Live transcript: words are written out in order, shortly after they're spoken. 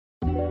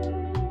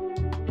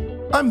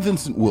I'm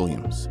Vincent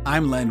Williams.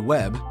 I'm Len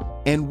Webb.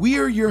 And we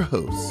are your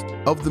hosts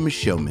of The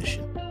Michelle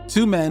Mission.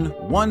 2 men,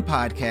 1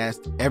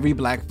 podcast, every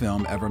Black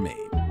film ever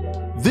made.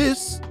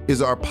 This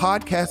is our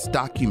podcast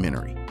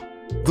documentary,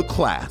 The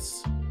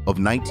Class of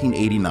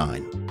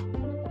 1989.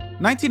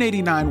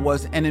 1989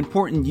 was an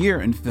important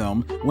year in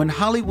film when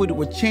Hollywood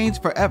would change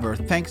forever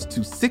thanks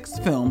to 6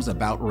 films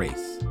about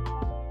race.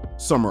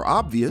 Some are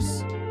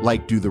obvious,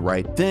 like Do the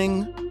Right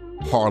Thing,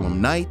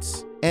 Harlem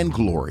Nights, and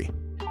Glory.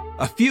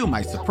 A few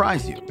might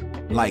surprise you,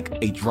 like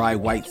A Dry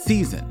White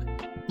Season,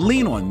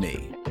 Lean on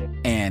Me,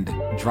 and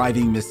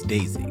Driving Miss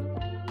Daisy.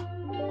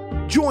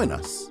 Join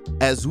us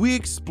as we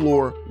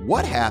explore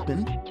what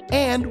happened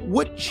and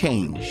what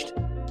changed.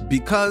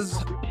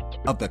 Because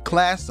of the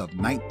class of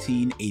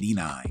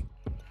 1989.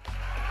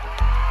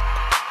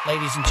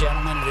 Ladies and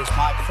gentlemen, it is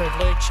my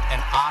privilege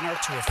and honor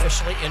to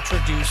officially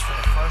introduce for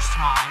the first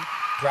time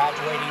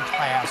graduating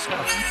class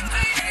of...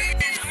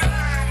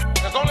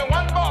 There's only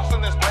one boss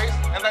in this place,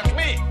 and that's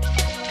me,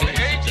 the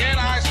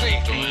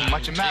HNIC.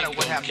 Much matter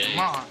what happens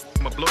tomorrow.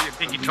 I'm gonna blow your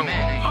pinky toe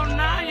off. Oh,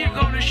 now you're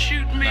gonna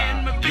shoot me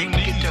in my You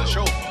pinky. need to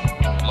show.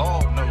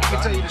 Lord knows. Let me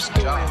tell you the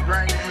story.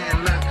 Right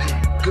hand, left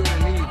hand, good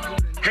and evil.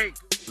 Hate,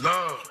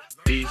 love.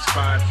 These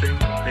 5 things,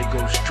 they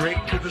go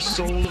straight to the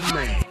soul of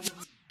man.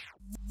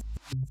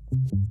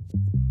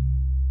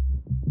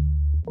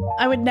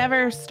 I would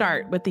never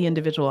start with the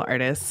individual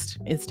artist.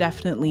 It's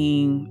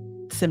definitely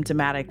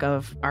symptomatic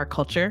of our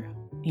culture.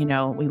 You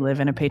know, we live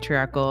in a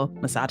patriarchal,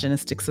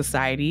 misogynistic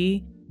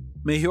society.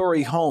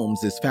 Mayoree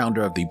Holmes is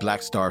founder of the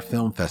Black Star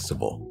Film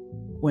Festival.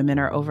 Women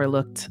are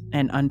overlooked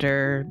and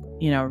under,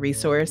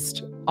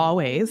 resourced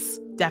always,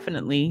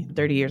 definitely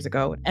 30 years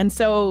ago. And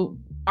so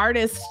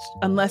artists,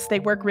 unless they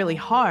work really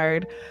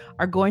hard,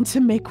 are going to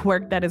make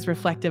work that is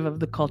reflective of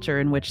the culture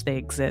in which they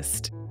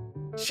exist.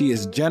 She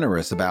is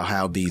generous about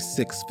how these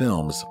 6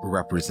 films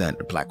represent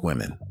Black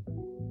women.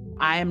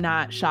 I am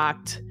not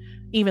shocked,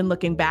 even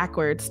looking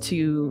backwards,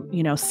 to,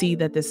 see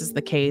that this is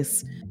the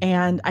case.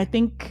 And I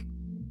think,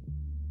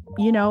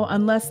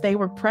 unless they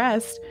were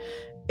pressed,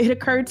 it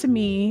occurred to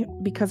me,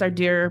 because our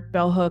dear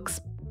Bell Hooks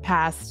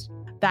passed,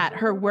 that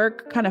her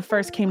work kind of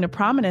first came to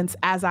prominence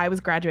as I was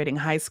graduating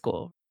high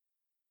school.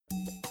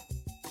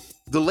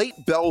 The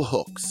late Bell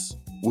Hooks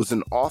was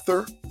an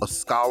author, a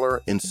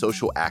scholar, and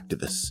social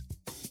activist,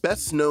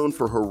 best known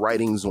for her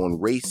writings on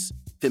race,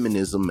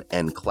 feminism,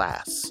 and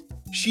class.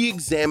 She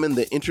examined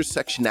the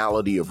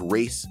intersectionality of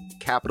race,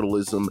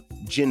 capitalism,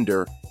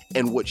 gender,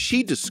 and what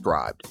she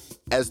described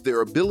as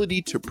their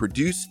ability to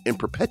produce and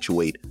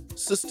perpetuate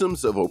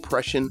systems of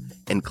oppression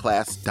and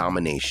class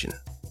domination.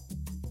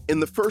 In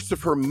the first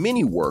of her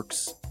many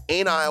works,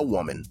 Ain't I a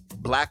Woman?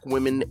 Black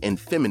Women and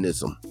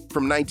Feminism,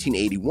 from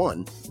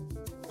 1981,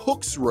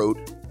 Hooks wrote,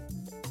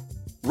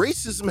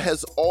 "Racism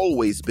has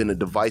always been a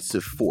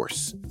divisive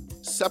force,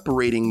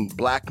 separating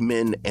Black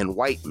men and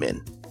white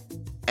men,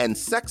 and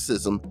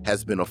sexism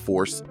has been a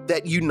force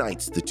that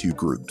unites the two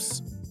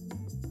groups."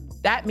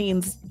 That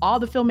means all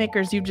the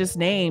filmmakers you just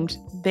named,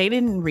 they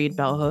didn't read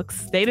Bell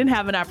Hooks. They didn't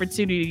have an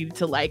opportunity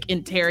to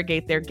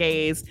interrogate their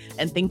gaze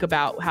and think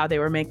about how they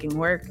were making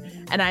work.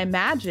 And I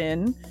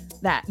imagine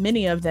that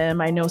many of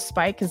them, I know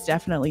Spike has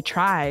definitely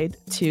tried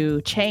to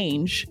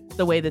change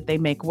the way that they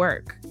make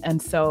work. And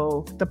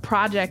so the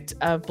project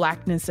of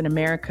Blackness in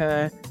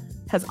America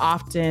has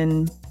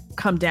often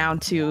come down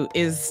to,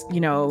 is,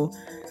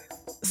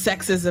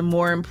 sexism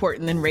more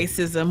important than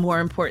racism,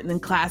 more important than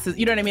classes?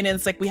 You know what I mean? And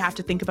it's we have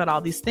to think about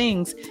all these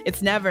things.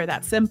 It's never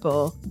that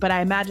simple. But I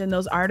imagine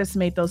those artists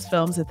made those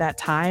films at that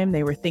time.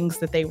 They were things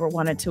that they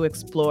wanted to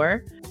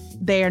explore.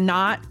 They are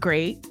not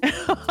great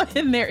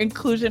in their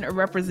inclusion or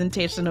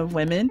representation of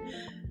women.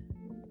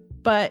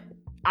 But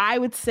I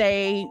would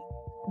say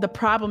the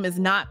problem is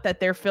not that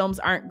their films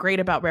aren't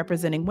great about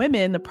representing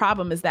women. The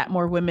problem is that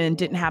more women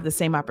didn't have the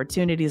same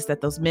opportunities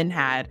that those men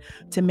had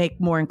to make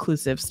more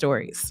inclusive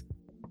stories.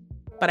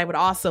 But I would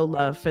also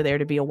love for there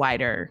to be a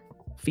wider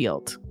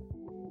field.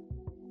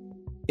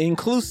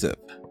 Inclusive.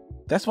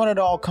 That's what it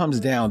all comes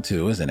down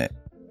to, isn't it?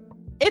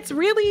 It's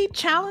really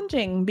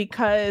challenging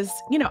because,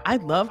 I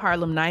love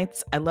Harlem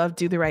Nights. I love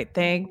Do the Right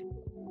Thing.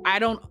 I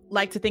don't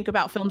like to think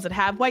about films that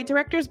have white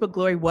directors, but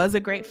Glory was a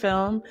great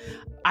film.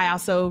 I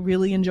also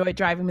really enjoyed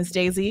Driving Miss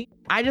Daisy.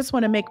 I just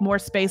want to make more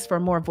space for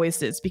more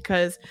voices,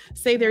 because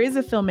say there is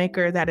a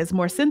filmmaker that is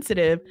more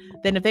sensitive,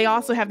 then if they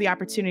also have the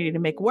opportunity to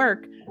make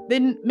work,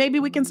 then maybe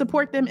we can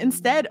support them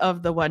instead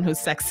of the one who's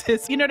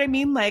sexist. You know what I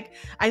mean?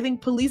 I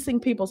think policing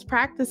people's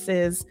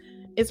practices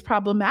is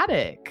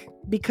problematic,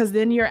 because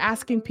then you're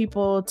asking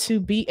people to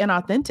be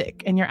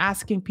inauthentic and you're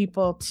asking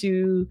people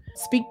to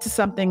speak to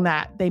something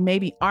that they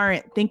maybe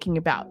aren't thinking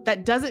about.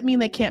 That doesn't mean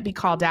they can't be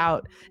called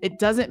out. It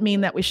doesn't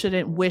mean that we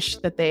shouldn't wish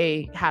that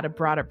they had a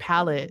broader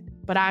palette.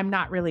 But I'm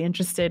not really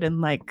interested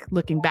in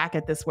looking back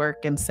at this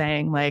work and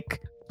saying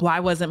why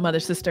wasn't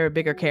Mother Sister a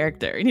bigger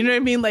character? You know what I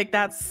mean?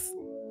 That's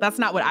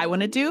not what I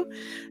want to do.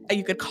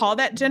 You could call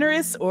that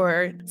generous,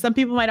 or some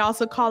people might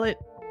also call it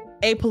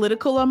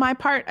apolitical on my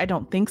part. I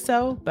don't think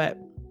so, but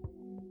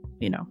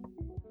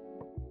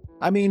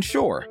I mean,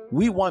 sure,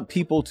 we want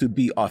people to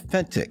be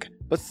authentic,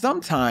 but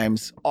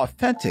sometimes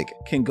authentic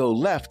can go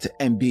left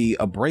and be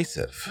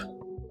abrasive.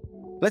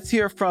 Let's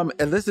hear from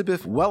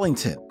Elizabeth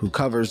Wellington, who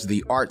covers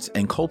the arts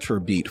and culture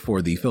beat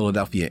for the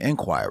Philadelphia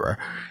Inquirer,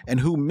 and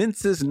who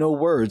minces no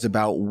words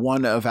about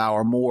one of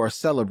our more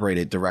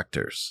celebrated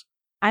directors.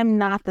 I'm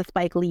not the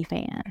Spike Lee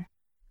fan.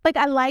 Like,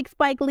 I like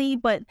Spike Lee,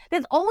 but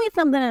there's always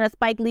something in a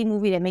Spike Lee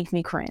movie that makes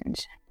me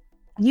cringe.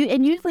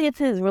 And usually it's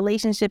his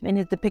relationship and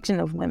his depiction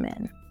of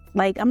women.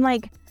 Like, I'm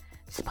like,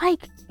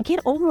 Spike, get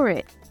over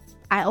it.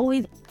 I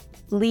always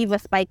leave a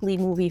Spike Lee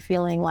movie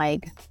feeling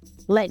like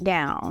let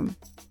down.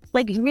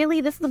 Like,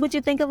 really? This is what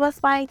you think of us,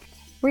 Spike?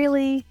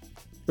 Really?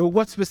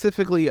 What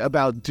specifically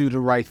about Do the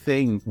Right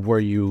Thing were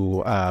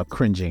you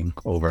cringing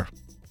over?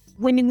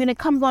 When it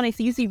comes on,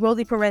 so you see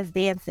Rosie Perez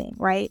dancing,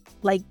 right?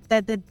 Like,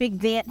 the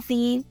big dance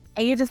scene.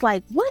 And you're just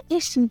like, what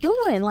is she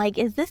doing? Like,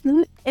 is this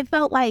new? It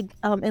felt like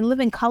in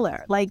Living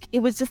Color. Like, it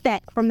was just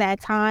that from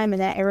that time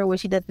and that era where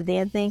she does the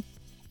dancing.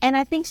 And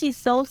I think she's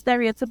so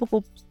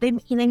stereotypical. They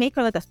make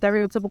her like a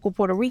stereotypical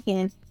Puerto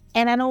Rican.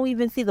 And I don't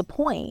even see the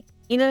point.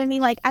 You know what I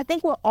mean? Like, I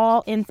think we're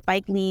all in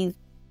Spike Lee's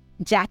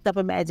jacked up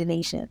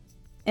imagination.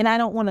 And I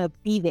don't want to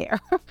be there.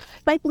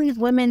 Spike Lee's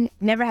women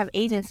never have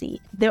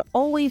agency. They're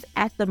always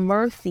at the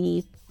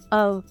mercy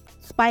of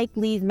Spike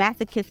Lee's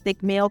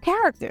masochistic male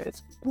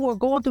characters who are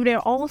going through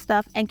their own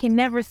stuff and can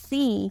never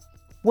see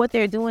what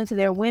they're doing to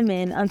their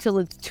women until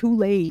it's too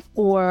late,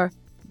 or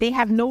they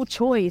have no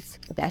choice.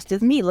 That's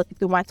just me looking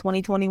through my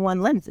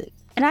 2021 lenses.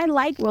 And I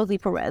like Rosie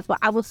Perez, but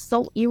I was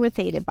so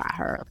irritated by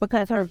her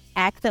because her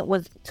accent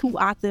was 2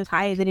 octaves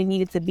higher than it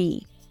needed to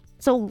be.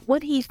 So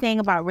what he's saying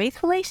about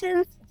race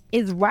relations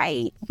is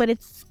right, but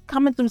it's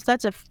coming through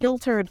such a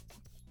filtered,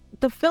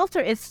 the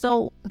filter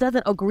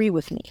doesn't agree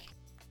with me.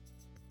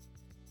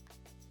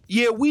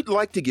 Yeah, we'd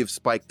like to give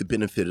Spike the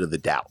benefit of the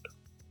doubt.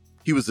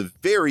 He was a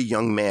very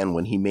young man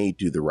when he made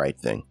Do the Right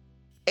Thing.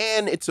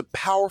 And it's a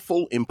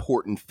powerful,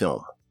 important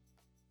film.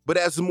 But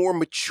as a more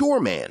mature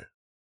man,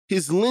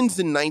 his lens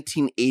in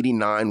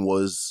 1989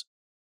 was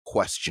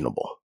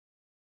questionable.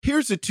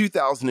 Here's a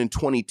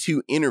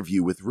 2022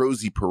 interview with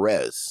Rosie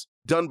Perez,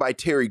 done by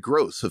Terry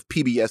Gross of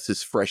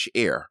PBS's Fresh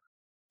Air,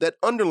 that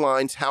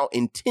underlines how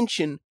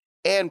intention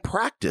and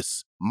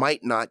practice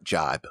might not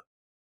jibe.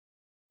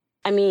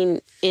 I mean,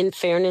 in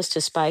fairness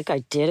to Spike, I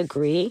did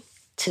agree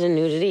to the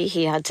nudity.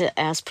 He had to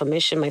ask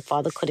permission. My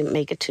father couldn't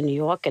make it to New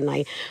York, and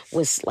I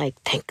was like,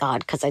 thank God,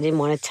 because I didn't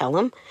want to tell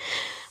him.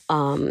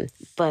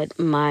 But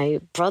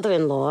my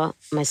brother-in-law,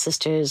 my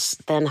sister's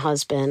then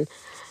husband,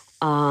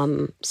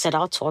 said,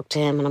 I'll talk to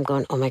him. And I'm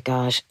going, oh my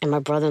gosh. And my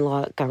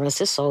brother-in-law, God rest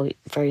his soul,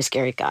 very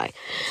scary guy.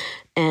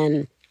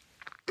 And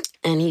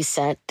he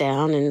sat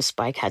down and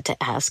Spike had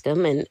to ask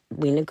him, and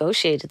we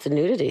negotiated the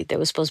nudity. There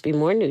was supposed to be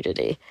more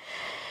nudity.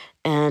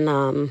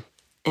 And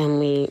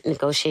we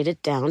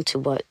negotiated down to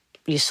what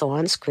you saw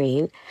on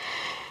screen.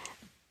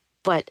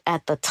 But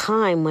at the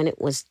time when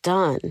it was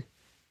done,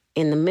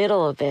 in the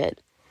middle of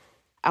it,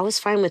 I was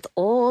fine with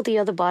all the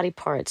other body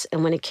parts.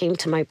 And when it came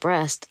to my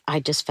breast, I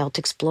just felt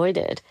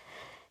exploited.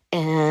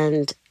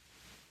 And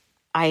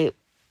I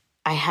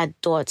had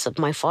thoughts of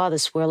my father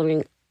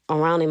swirling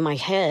around in my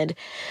head,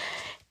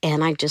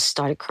 and I just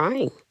started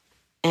crying.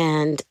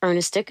 And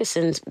Ernest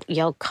Dickerson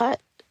yelled,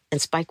 cut,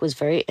 and Spike was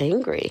very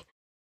angry.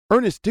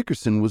 Ernest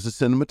Dickerson was a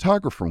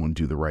cinematographer on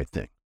Do the Right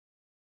Thing.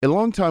 A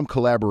longtime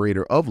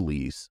collaborator of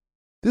Lee's,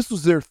 this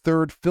was their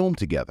 3rd film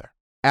together,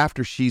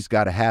 after She's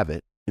Gotta Have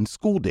It and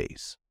School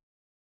Days.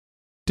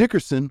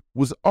 Dickerson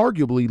was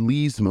arguably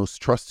Lee's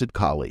most trusted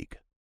colleague.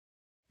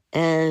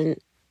 And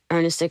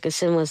Ernest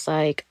Dickerson was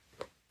like,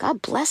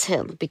 God bless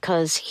him,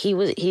 because he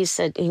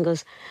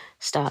goes,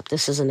 stop,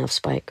 this is enough,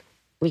 Spike.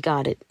 We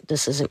got it.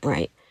 This isn't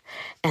right.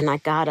 And I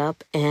got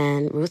up,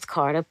 and Ruth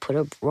Carter put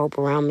a rope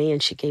around me,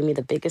 and she gave me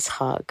the biggest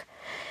hug.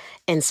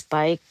 And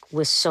Spike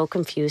was so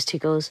confused. He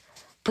goes,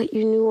 but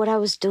you knew what I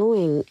was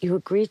doing. You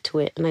agreed to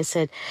it. And I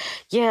said,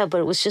 yeah, but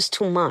it was just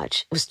too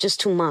much. It was just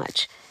too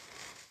much.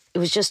 It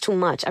was just too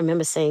much. I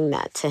remember saying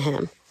that to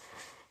him.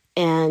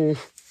 And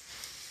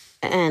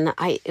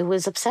it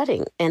was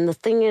upsetting. And the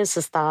thing is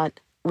that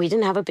we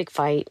didn't have a big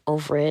fight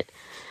over it.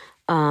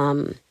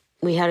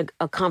 We had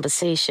a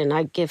conversation.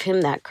 I give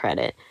him that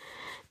credit.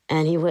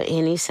 And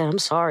he said, I'm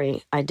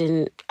sorry. I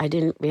didn't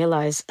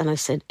realize. And I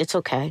said, it's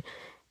okay.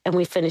 And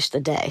we finished the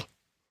day.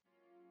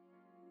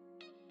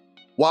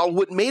 While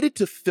what made it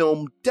to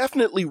film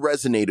definitely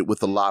resonated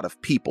with a lot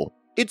of people,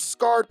 it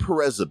scarred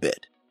Perez a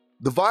bit.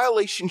 The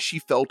violation she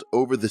felt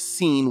over the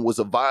scene was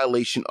a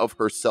violation of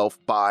herself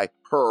by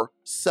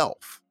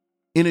herself.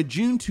 In a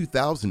June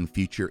 2000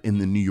 feature in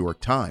the New York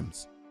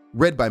Times,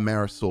 read by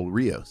Marisol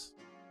Rios,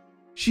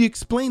 she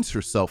explains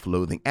her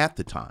self-loathing at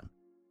the time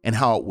and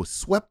how it was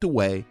swept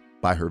away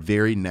by her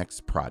very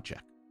next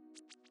project.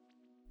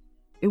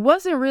 It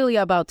wasn't really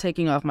about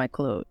taking off my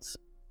clothes,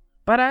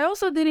 but I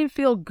also didn't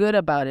feel good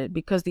about it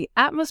because the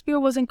atmosphere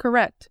wasn't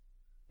correct.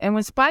 And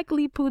when Spike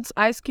Lee puts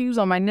ice cubes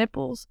on my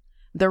nipples,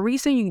 the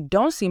reason you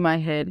don't see my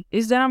head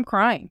is that I'm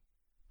crying.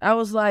 I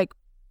was like,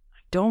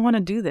 I don't want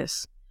to do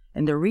this.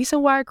 And the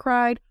reason why I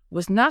cried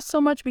was not so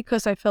much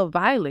because I felt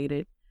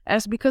violated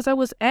as because I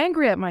was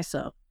angry at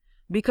myself,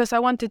 because I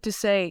wanted to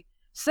say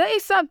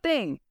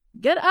something,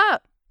 get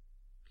up.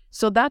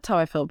 So that's how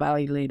I felt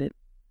violated.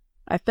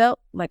 I felt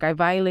like I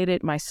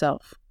violated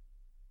myself.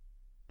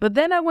 But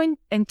then I went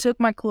and took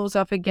my clothes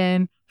off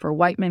again for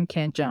White Men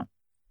Can't Jump.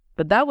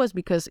 But that was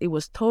because it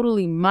was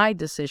totally my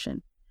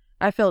decision.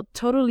 I felt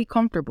totally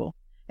comfortable.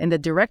 And the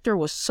director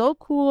was so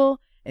cool.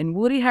 And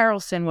Woody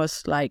Harrelson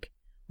was like,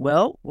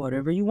 well,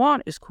 whatever you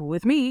want is cool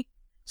with me.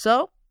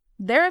 So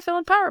there I felt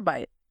empowered by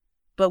it.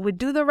 But with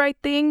Do the Right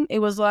Thing, it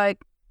was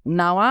like,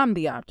 now I'm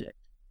the object.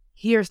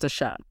 Here's the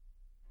shot.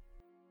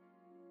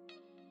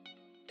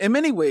 In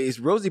many ways,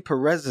 Rosie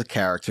Perez's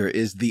character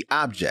is the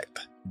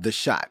object, the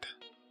shot.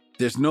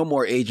 There's no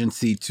more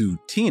agency to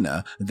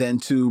Tina than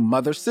to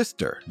Mother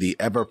Sister, the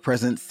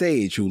ever-present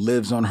sage who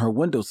lives on her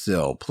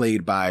windowsill,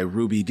 played by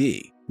Ruby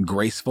Dee.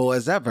 Graceful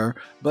as ever,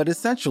 but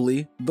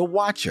essentially the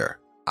watcher.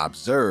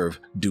 Observe,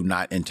 do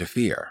not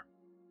interfere.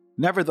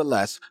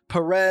 Nevertheless,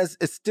 Perez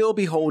is still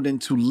beholden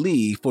to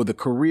Lee for the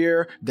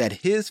career that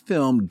his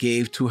film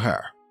gave to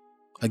her.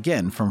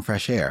 Again, from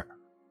Fresh Air.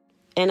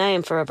 And I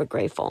am forever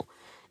grateful.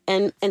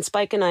 And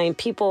Spike and I, and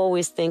people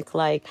always think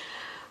like,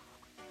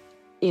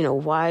 you know,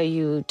 why are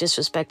you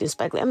disrespecting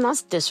Spike Lee? I'm not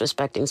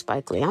disrespecting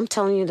Spike Lee. I'm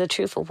telling you the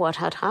truth of what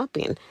had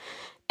happened.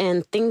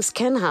 And things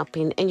can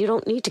happen, and you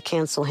don't need to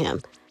cancel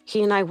him.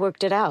 He and I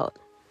worked it out,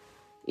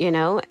 you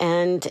know,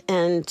 and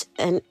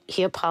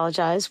he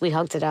apologized. We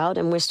hugged it out,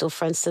 and we're still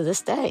friends to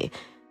this day.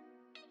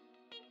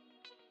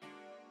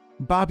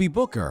 Bobby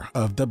Booker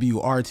of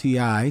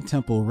WRTI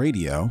Temple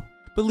Radio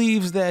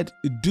believes that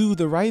Do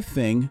the Right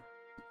Thing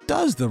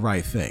does the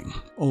right thing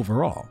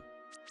overall.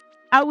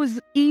 I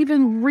was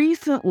even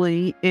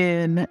recently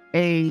in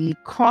a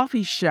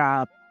coffee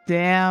shop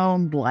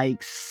down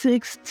like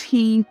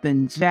 16th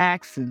and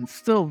Jackson,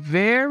 still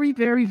very,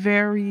 very,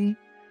 very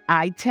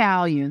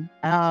Italian.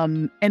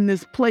 And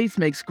this place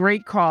makes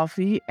great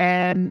coffee.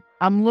 And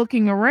I'm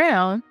looking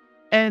around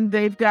and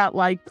they've got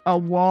like a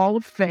wall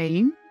of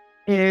fame.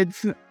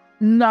 It's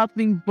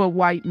nothing but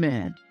white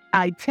men,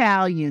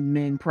 Italian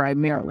men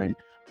primarily.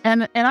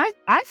 And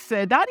I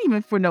said, not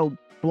even for no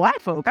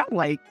Black folk. I'm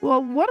like,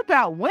 well, what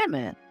about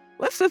women?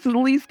 Let's just at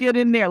least get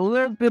in there a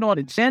little bit on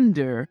a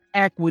gender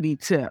equity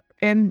tip.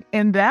 And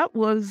that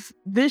was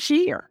this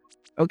year.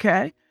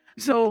 Okay.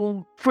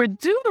 So for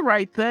Do the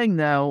Right Thing,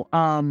 though,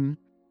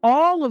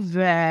 all of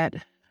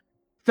that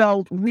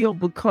felt real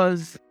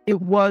because it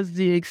was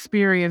the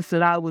experience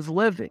that I was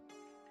living.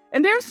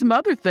 And there's some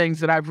other things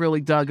that I've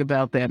really dug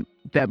about that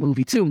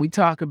movie, too. When we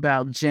talk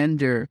about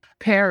gender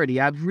parity,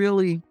 I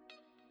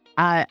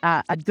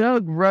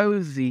dug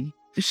Rosie.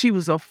 She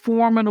was a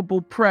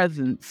formidable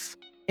presence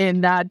in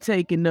not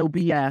taking no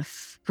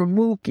BS from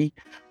Mookie,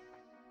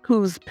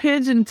 who's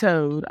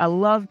pigeon-toed. I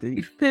loved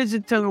it.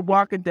 Pigeon-toed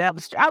walking down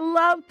the street. I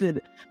loved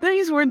it.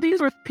 These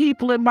were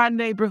people in my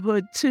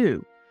neighborhood,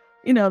 too.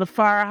 You know, the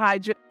fire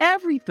hydrant,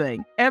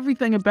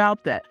 everything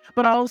about that.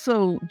 But I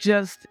also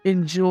just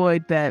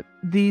enjoyed that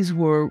these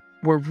were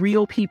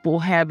real people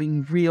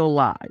having real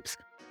lives.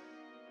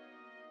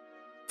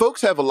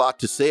 Folks have a lot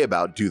to say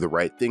about Do the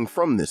Right Thing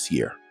from this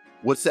year.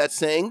 What's that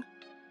saying?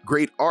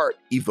 Great art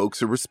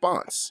evokes a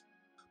response.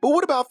 But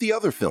what about the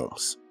other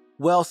films?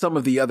 Well, some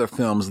of the other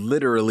films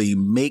literally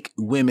make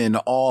women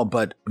all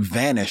but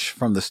vanish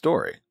from the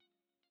story.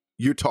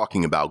 You're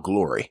talking about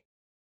Glory.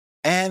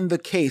 And The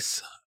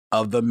Case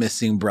of the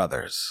Missing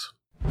Brothers,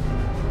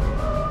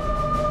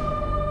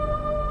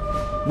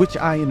 which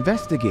I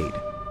investigate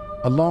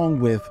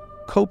along with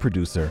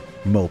co-producer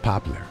Mo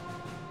Poplar.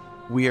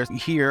 We are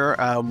here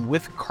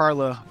with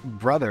Carla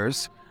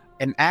Brothers,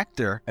 an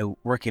actor, a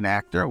working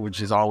actor,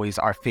 which is always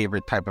our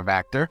favorite type of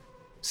actor.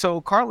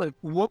 So, Carla,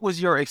 what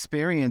was your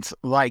experience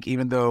like?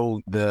 Even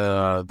though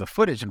the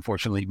footage,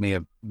 unfortunately,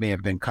 may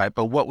have been cut,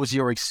 but what was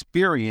your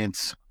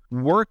experience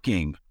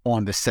working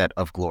on the set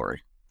of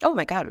Glory? Oh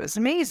my God, it was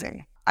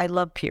amazing. I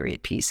love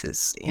period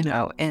pieces, you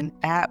know, and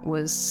that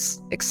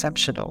was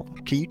exceptional.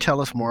 Can you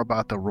tell us more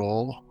about the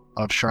role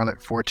of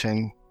Charlotte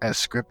Fortin as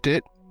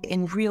scripted?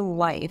 In real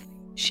life,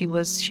 she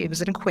was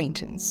an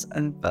acquaintance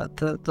of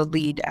the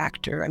lead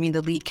actor. I mean,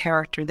 the lead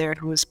character there,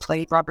 who was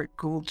played Robert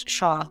Gould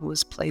Shaw, who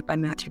was played by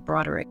Matthew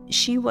Broderick.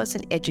 She was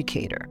an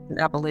educator, an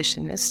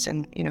abolitionist,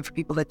 and you know, for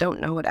people that don't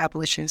know, what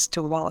abolitionists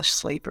to abolish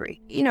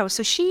slavery. You know,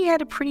 so she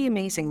had a pretty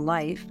amazing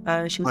life.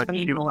 She was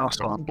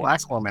also a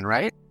Black woman,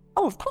 right?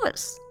 Oh, of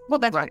course. Well,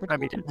 that's right. I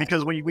mean,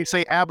 because when we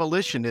say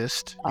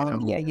abolitionist,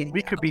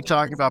 we could be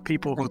talking about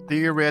people who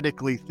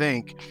theoretically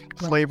think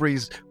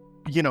slavery's,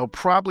 you know,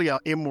 probably an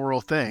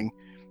immoral thing.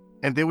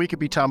 And then we could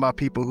be talking about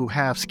people who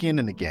have skin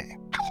in the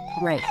game.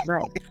 Right.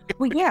 Well,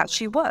 yeah,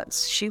 she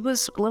was. She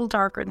was a little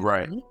darker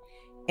than me.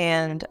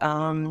 And,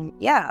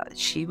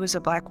 she was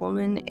a Black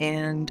woman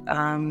and,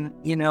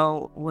 you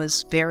know,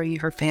 was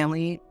her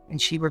family,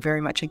 and she were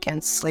very much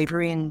against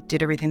slavery and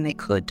did everything they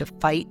could to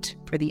fight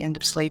for the end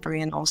of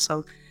slavery and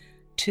also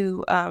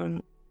to,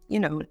 you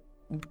know,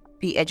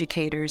 be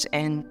educators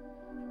and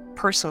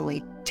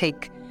personally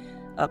take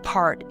a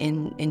part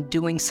in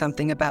doing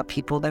something about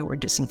people that were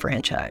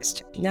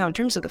disenfranchised. Now, in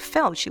terms of the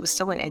film, she was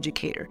still an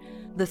educator.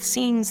 The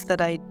scenes that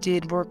I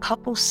did were a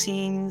couple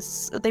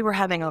scenes. There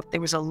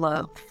was a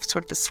love,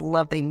 sort of this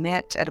love. They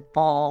met at a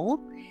ball,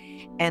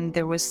 and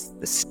the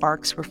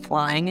sparks were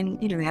flying, and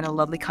they had a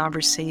lovely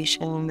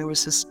conversation. There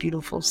was this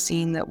beautiful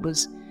scene that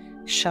was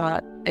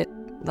shot at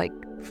like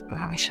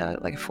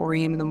 4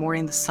 a.m. in the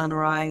morning, the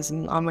sunrise,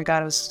 and oh my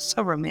God, it was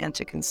so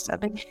romantic and stuff.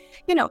 And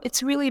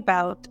it's really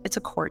it's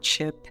a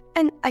courtship.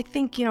 And I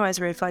think, as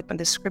I reflect on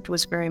the script,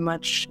 was very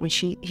much when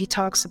he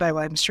talks about,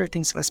 well, I'm sure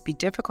things must be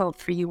difficult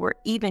for you, or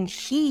even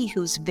he,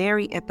 who's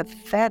very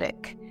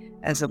empathetic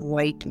as a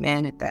white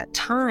man at that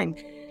time,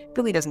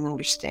 really doesn't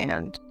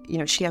understand.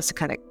 She has to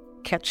kind of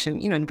catch him,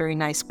 in a very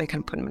nice way,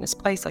 kind of put him in his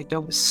place, like,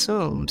 don't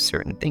assume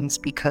certain things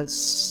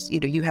because,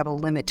 you have a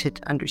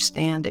limited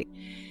understanding.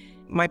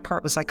 My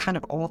part was like kind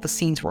of all the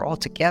scenes were all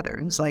together.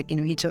 It was like,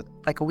 he took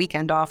like a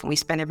weekend off and we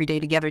spent every day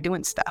together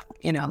doing stuff,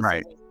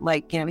 Right.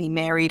 Like, he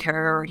married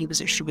her, or she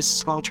was a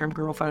small-term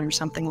girlfriend or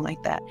something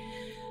like that.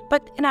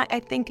 But, and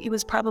I think it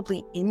was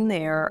probably in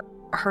there,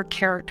 her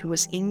character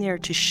was in there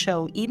to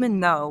show, even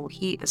though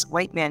he, as a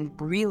white man,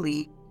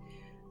 really,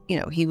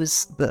 he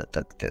was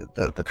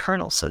the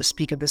colonel, so to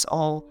speak, of this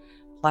all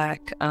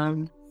Black,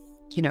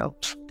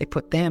 they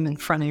put them in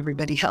front of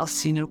everybody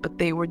else, but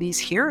they were these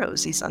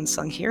heroes, these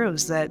unsung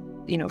heroes that,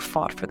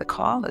 fought for the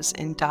cause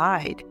and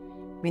died.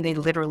 I mean, they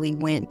literally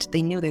went,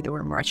 they knew that they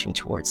were marching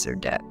towards their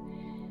death.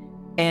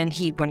 And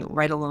he went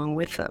right along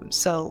with them.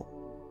 So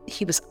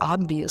he was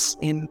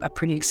obviously a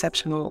pretty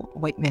exceptional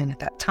white man at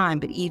that time,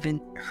 but even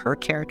her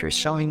character is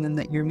showing them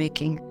that you're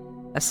making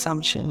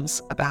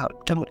assumptions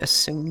about, don't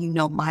assume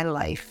my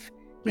life.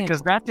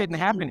 Because that didn't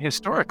happen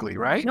historically,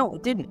 right? No,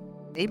 it didn't.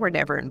 They were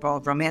never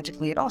involved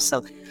romantically at all.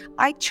 So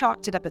I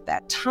chalked it up at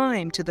that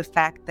time to the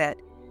fact that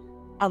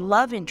a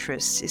love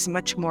interest is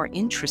much more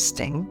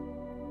interesting,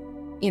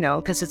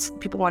 because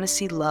people want to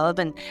see love,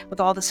 and with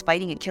all this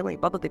fighting and killing,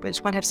 blah, blah, blah, they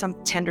just want to have some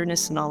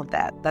tenderness and all of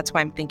that. That's why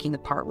I'm thinking the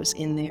part was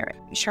in there.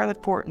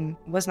 Charlotte Fortin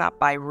was not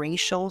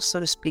biracial, so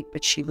to speak,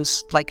 but she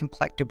was light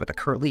complected with a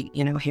curly,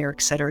 hair,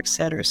 et cetera, et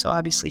cetera. So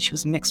obviously she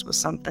was mixed with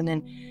something.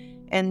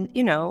 And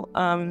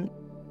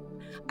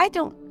I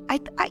don't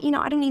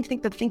even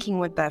think the thinking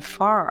went that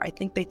far. I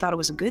think they thought it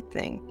was a good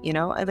thing,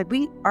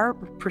 our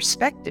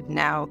perspective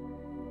now,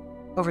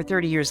 over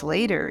 30 years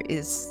later,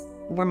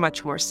 we're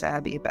much more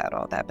savvy about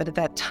all that. But at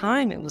that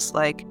time, it was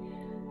like,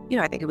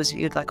 I think it was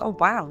viewed like, oh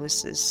wow,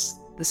 this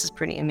is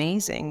pretty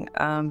amazing,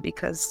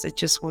 because it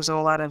just was a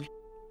lot of,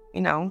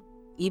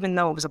 even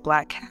though it was a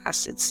Black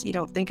cast, you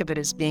don't think of it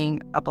as being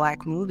a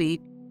Black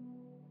movie,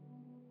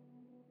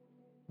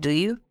 do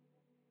you?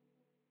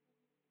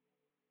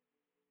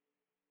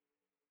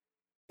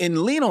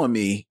 In Lean On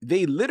Me,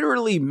 they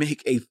literally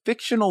make a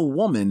fictional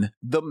woman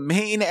the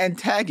main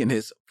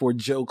antagonist for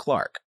Joe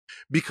Clark.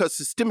 Because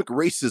systemic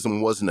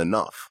racism wasn't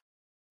enough.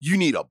 You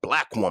need a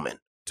Black woman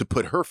to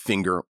put her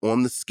finger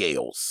on the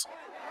scales.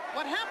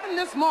 What happened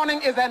this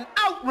morning is an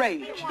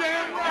outrage.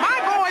 My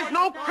boy's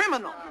no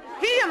criminal.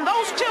 He and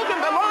those children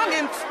belong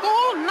in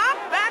school, not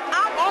back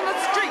out on the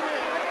street.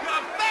 You're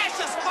a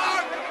fascist,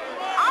 Clark.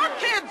 Our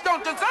kids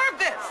don't deserve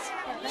this.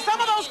 Some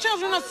of those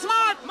children are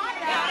smart.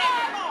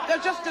 They're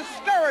just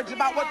discouraged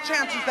about what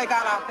chances they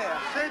got out there.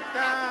 Sit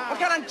down. What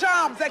kind of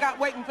jobs they got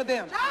waiting for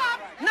them.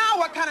 Now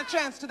what kind of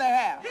chance do they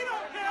have? He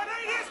don't care.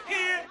 They his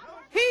kid.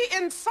 He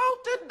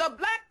insulted the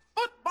Black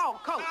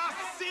football coach.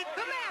 The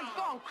man's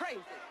gone crazy.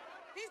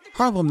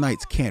 Harlem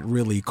Nights can't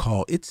really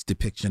call its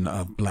depiction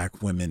of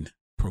Black women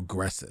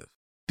progressive.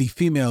 The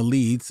female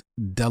leads,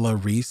 Della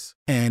Reese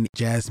and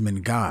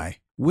Jasmine Guy,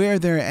 wear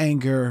their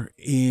anger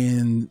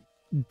in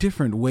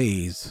different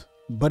ways,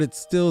 but it's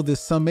still the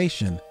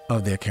summation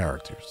of their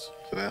characters.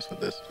 So that's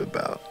what this is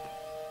about.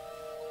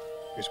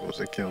 You're supposed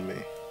to kill me.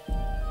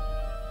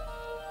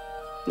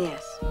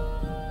 Yes.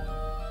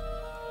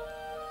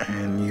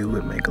 And you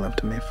would make love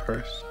to me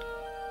first,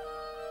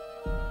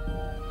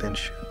 then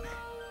shoot me.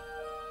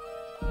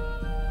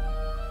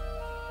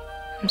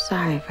 I'm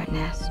sorry,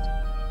 Ernest.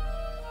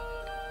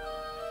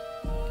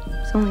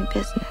 It's only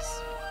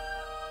business.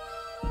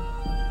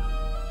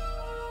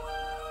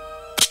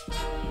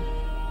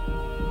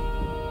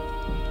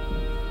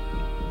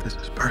 This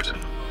is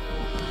personal.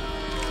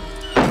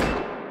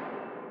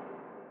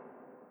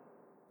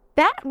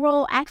 That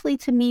role actually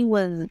to me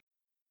was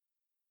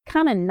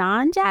kind of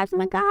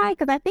non-Jasmine Guy,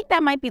 because I think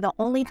that might be the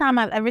only time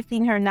I've ever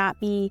seen her not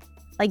be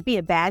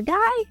a bad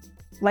guy.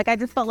 Like, I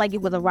just felt like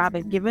it was a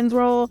Robin Givens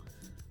role,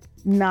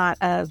 not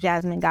a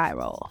Jasmine Guy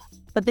role.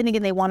 But then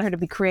again, they wanted her to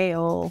be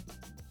Creole.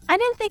 I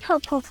didn't think her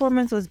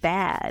performance was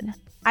bad,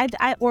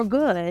 or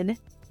good.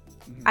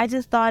 I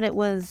just thought it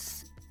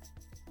wasn't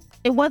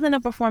a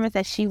performance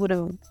that she would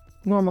have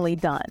normally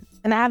done.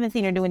 And I haven't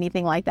seen her do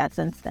anything like that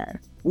since then.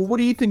 Well, what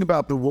do you think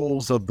about the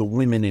roles of the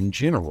women in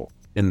general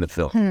in the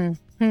film?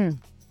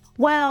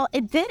 Well,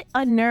 it did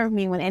unnerve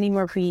me when Eddie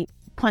Murphy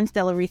punched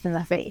Della Reese in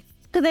the face.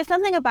 Because there's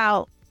something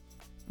about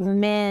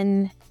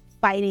men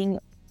fighting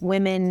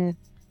women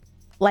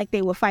like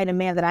they would fight a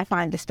man that I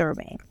find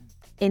disturbing.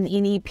 in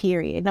any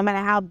period. No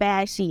matter how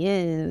bad she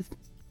is,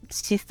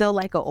 she's still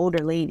like an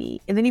older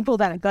lady. And then he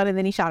pulled out a gun and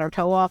then he shot her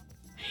toe off.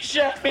 He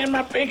shot me in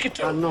my pinky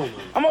toe. I know.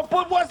 I'm gonna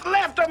put what's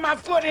left of my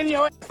foot in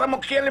your ass. I'm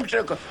gonna kill him,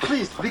 sugar.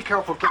 Please, be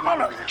careful. I'm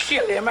gonna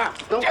kill him out.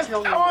 Don't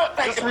kill him.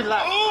 Just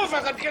relax. Oh, if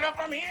I could get up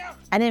from here.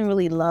 I didn't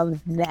really love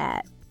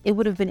that. It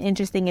would have been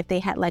interesting if they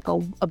had like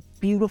a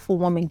beautiful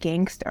woman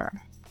gangster.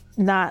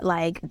 Not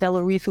like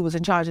Della Reese, who was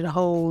in charge of the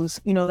hoes,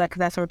 you know, cause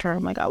that's her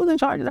term. Like, I was in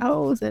charge of the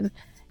hoes and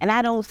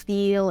I don't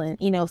steal and,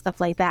 you know,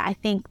 stuff like that. I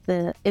think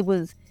the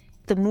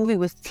movie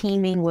was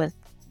teeming with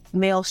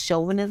male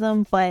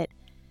chauvinism, but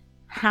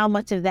how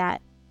much of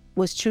that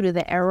was true to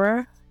the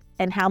era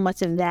and how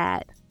much of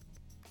that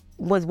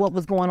was what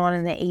was going on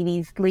in the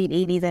 80s, late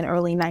 80s and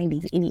early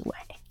 90s anyway.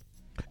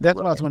 That's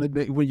what I was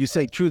wondering. When you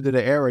say true to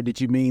the era, did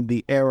you mean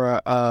the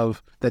era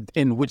of that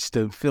in which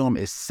the film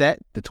is set,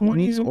 the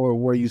 20s, or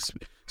were you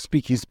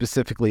speaking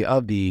specifically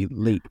of the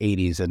late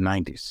 80s and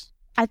 90s?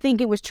 I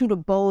think it was true to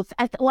both.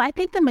 I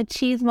think the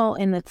machismo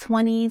in the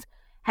 20s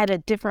had a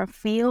different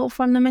feel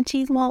from the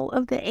machismo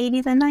of the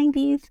 80s and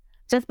 90s,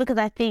 just because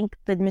I think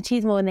the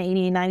machismo in the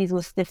 80s and 90s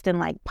was stiffed in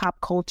like pop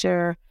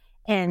culture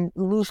and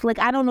loose. Like,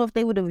 I don't know if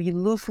they would have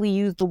loosely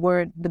used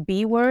the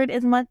B word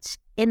as much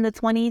in the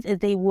 20s as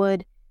they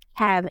would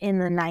have in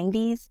the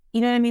 90s.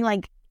 You know what I mean?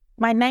 Like,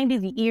 my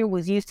 90s ear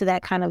was used to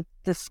that kind of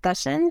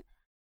discussion,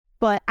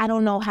 but I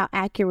don't know how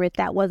accurate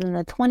that was in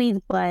the 20s,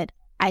 but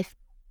I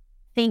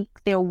think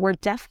there were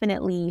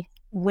definitely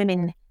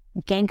women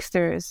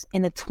gangsters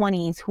in the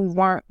 20s who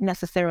weren't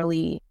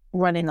necessarily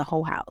running the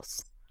whole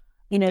house.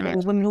 You know, there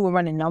were women who were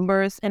running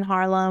numbers in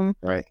Harlem.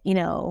 Right. You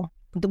know,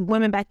 the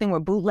women back then were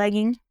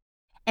bootlegging,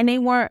 and they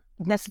weren't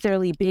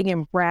necessarily big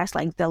and brash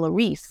like Della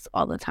Reese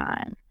all the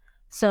time.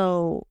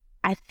 So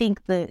I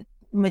think the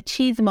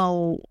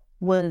machismo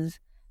was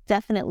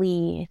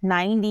definitely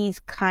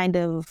 90s kind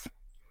of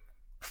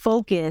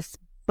focus,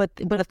 but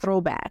a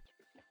throwback.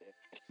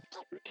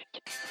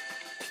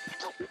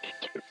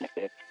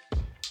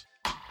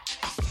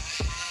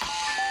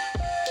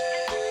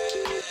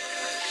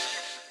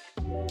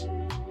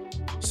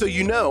 So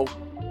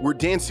we're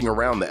dancing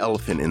around the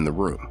elephant in the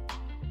room.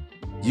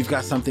 You've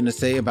got something to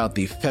say about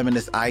the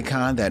feminist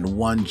icon that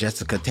won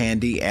Jessica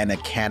Tandy an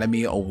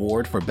Academy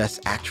Award for Best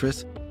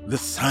Actress, the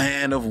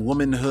scion of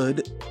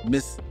womanhood,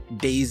 Miss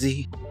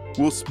Daisy?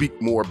 We'll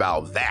speak more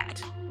about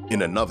that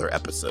in another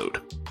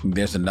episode.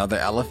 There's another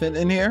elephant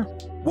in here?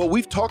 Well,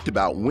 we've talked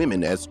about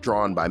women as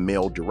drawn by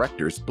male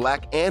directors,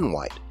 black and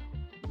white.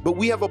 But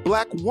we have a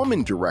black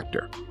woman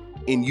director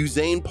in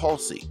Usain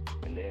Palsy,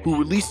 who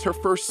released her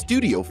first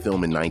studio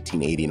film in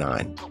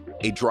 1989,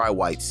 A Dry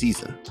White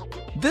Season.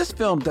 This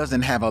film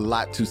doesn't have a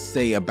lot to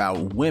say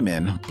about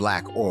women,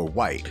 black or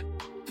white.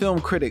 Film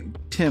critic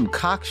Tim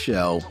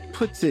Cockshell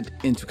puts it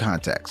into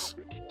context.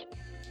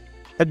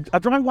 A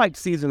Dry White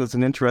Season is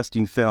an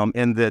interesting film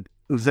in that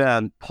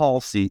Usain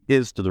Palsy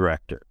is the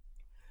director.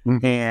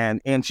 Mm-hmm.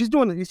 And she's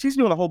doing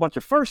a whole bunch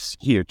of firsts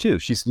here too.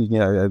 She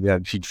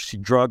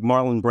drugged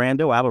Marlon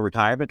Brando out of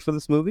retirement for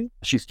this movie.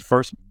 She's the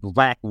first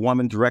black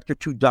woman director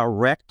to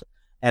direct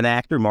an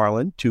actor,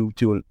 Marlon,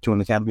 to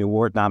an Academy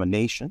Award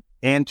nomination,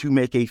 and to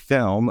make a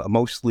film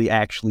mostly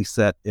actually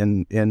set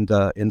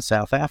in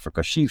South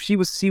Africa. She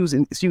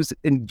was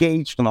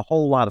engaged in a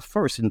whole lot of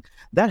firsts, and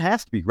that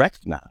has to be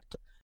recognized.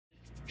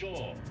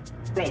 Jaw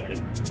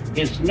broken,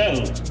 his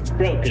nose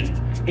broken,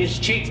 his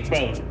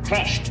cheekbone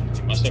crushed.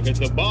 He must have hit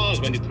the balls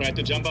when he tried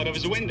to jump out of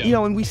his window. You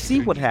know, and we see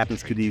what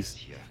happens to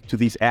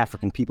these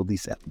African people,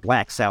 these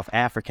black South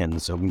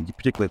Africans,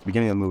 particularly at the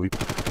beginning of the movie,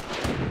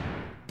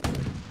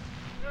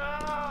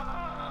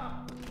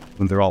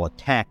 when they're all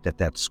attacked at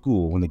that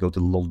school, when they go to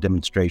the little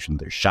demonstration,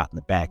 they're shot in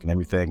the back and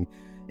everything,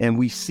 and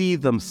we see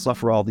them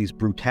suffer all these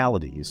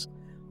brutalities,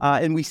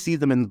 and we see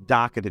them in the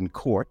docket in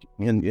court,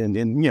 and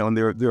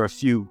there are a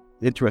few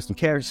interesting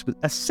characters, but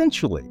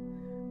essentially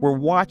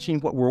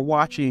what we're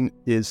watching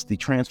is the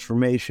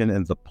transformation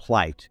and the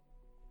plight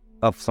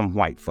of some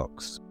white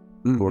folks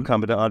who are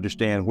coming to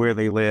understand where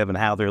they live and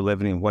how they're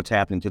living and what's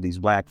happening to these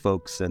black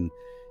folks, and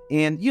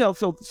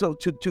so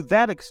to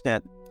that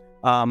extent,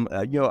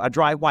 A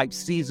Dry White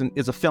Season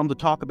is a film to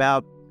talk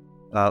about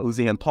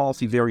Usain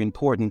Palsy, very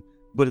important,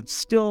 but it's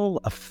still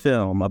a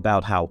film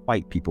about how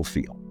white people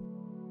feel.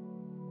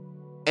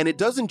 And it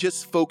doesn't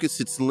just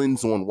focus its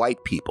lens on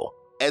white people.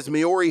 As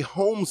Maori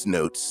Holmes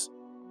notes,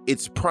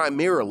 it's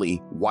primarily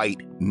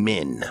white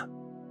men.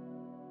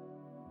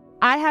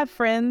 I have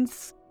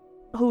friends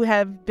who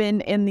have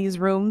been in these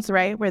rooms,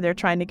 right, where they're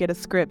trying to get a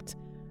script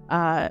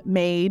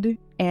made,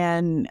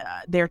 and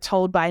they're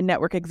told by a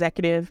network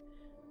executive,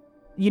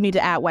 you need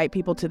to add white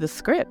people to the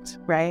script,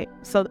 right?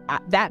 So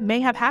that may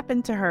have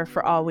happened to her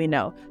for all we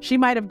know. She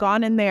might have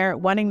gone in there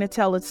wanting to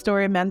tell a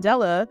story of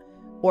Mandela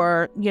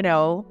or,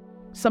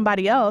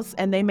 somebody else,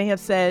 and they may have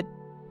said,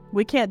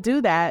 we can't do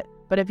that.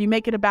 But if you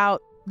make it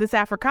about this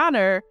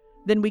Afrikaner,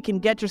 then we can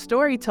get your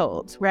story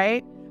told,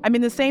 right? I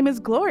mean, the same as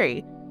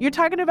Glory. You're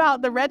talking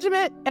about the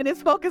regiment and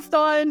it's focused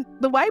on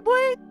the white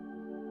boy,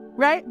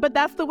 right? But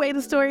that's the way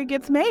the story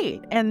gets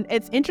made. And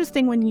it's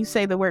interesting when you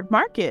say the word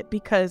market,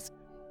 because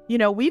You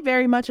know, we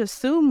very much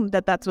assume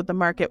that that's what the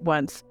market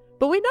wants,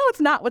 but we know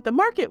it's not what the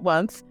market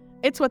wants.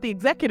 It's what the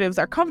executives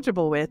are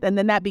comfortable with, and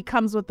then that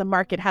becomes what the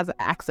market has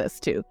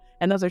access to.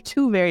 And those are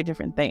two very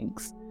different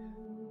things.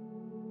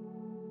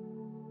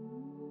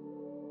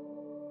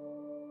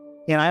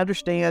 And I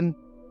understand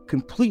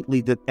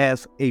completely that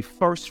as a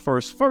first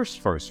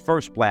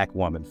Black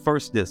woman,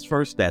 first this,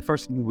 first that,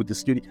 first with the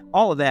studio,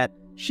 all of that,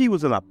 she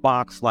was in a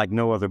box like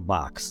no other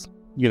box,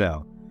 you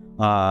know.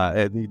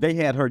 They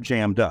had her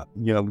jammed up.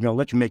 You know, we're going to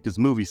let you make this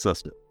movie,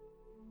 sister.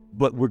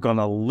 But we're going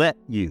to let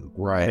you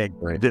make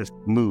this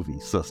movie,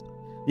 sister.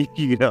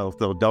 You know,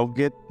 so don't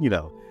get, you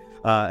know,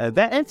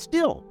 that. And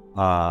still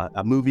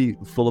a movie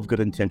full of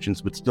good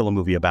intentions, but still a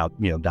movie about,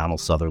 you know,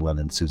 Donald Sutherland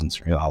and Susan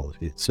Sarandon. All of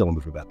it. Still a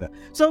movie about that.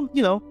 So,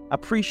 you know,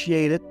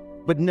 appreciate it.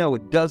 But no,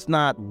 it does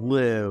not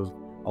live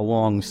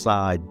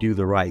alongside Do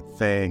the Right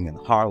Thing and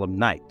Harlem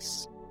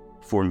Nights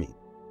for me.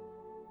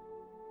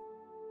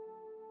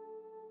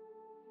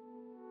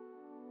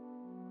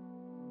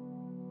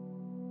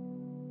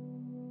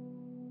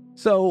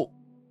 So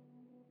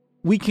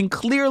we can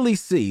clearly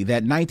see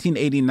that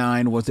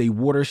 1989 was a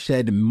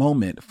watershed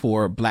moment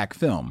for Black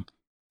film,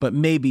 but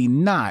maybe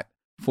not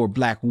for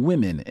Black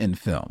women in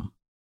film.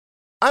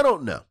 I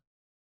don't know.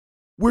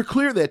 We're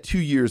clear that 2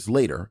 years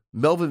later,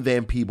 Melvin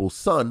Van Peebles'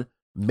 son,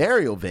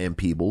 Mario Van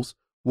Peebles,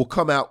 will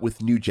come out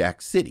with New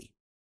Jack City,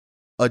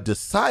 a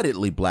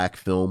decidedly Black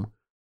film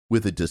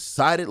with a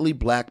decidedly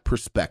Black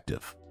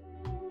perspective.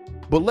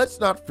 But let's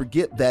not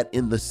forget that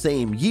in the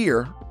same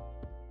year,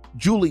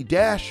 Julie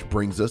Dash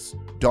brings us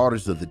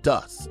Daughters of the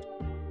Dust,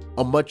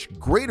 a much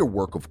greater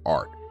work of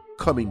art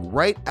coming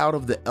right out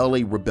of the LA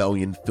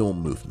Rebellion film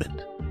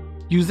movement.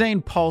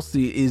 Usain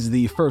Palcy is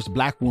the first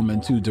Black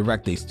woman to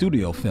direct a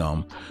studio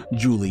film.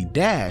 Julie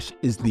Dash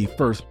is the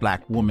first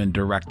Black woman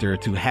director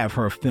to have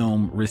her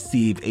film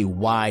receive a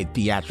wide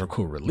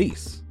theatrical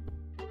release.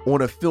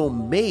 On a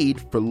film made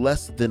for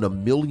less than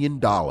 $1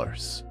 million,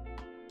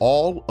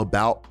 all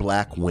about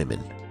Black women.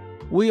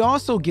 We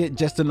also get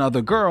Just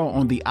Another Girl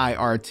on the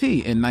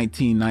IRT in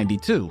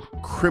 1992.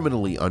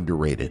 Criminally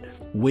underrated.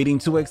 Waiting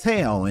to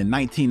Exhale in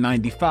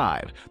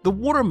 1995. The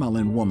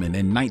Watermelon Woman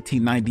in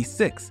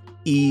 1996.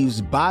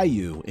 Eve's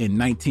Bayou in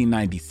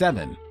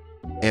 1997.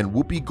 And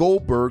Whoopi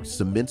Goldberg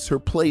cements her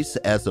place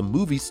as a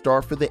movie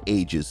star for the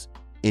ages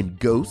in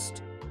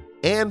Ghost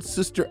and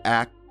Sister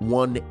Act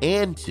 1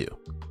 and 2.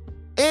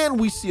 And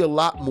we see a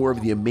lot more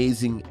of the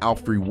amazing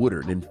Alfre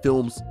Woodard in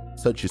films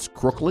such as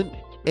Crooklyn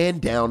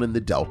and Down in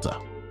the Delta.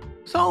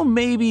 So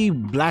maybe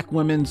Black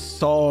women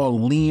saw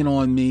Lean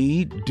on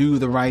Me, Do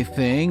the Right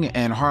Thing,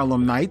 and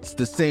Harlem Nights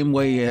the same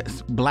way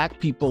as Black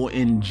people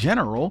in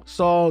general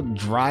saw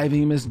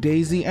Driving Miss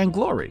Daisy and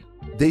Glory.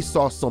 They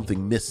saw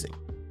something missing.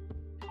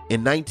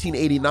 In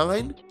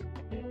 1989,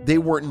 they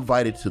weren't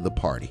invited to the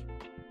party.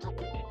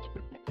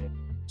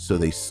 So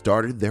they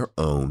started their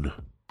own.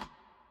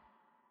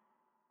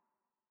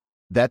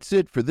 That's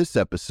it for this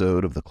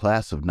episode of the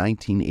Class of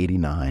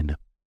 1989.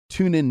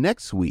 Tune in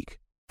next week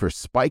for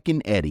Spike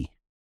and Eddie,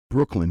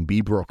 Brooklyn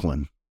be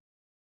Brooklyn.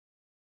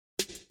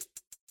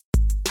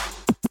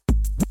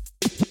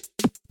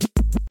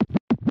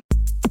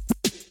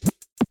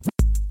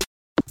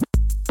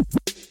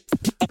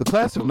 The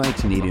Class of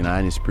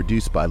 1989 is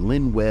produced by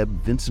Lynn Webb,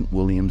 Vincent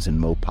Williams, and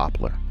Mo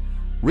Poplar.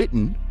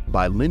 Written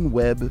by Lynn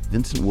Webb,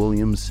 Vincent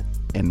Williams,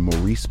 and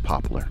Maurice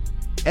Poplar.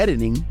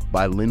 Editing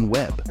by Lynn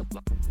Webb.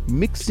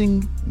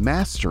 Mixing,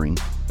 mastering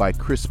by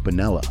Chris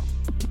Bonello.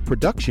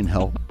 Production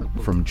help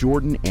from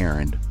Jordan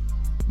Aaron.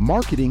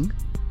 Marketing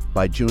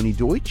by Joni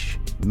Deutsch,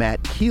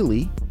 Matt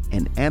Keeley,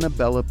 and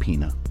Annabella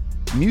Pina.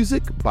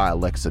 Music by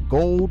Alexa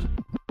Gold.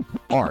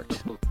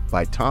 Art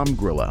by Tom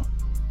Grillo.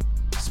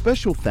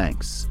 Special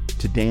thanks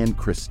to Dan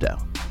Christo.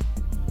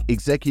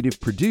 Executive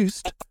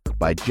produced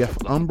by Jeff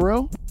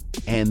Umbro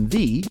and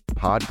the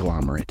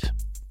Podglomerate.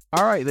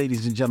 All right,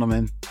 ladies and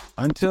gentlemen,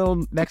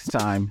 until next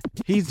time,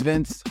 he's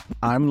Vince,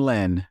 I'm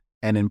Len,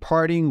 and in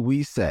parting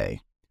we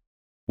say,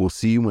 we'll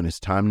see you when it's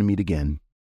time to meet again.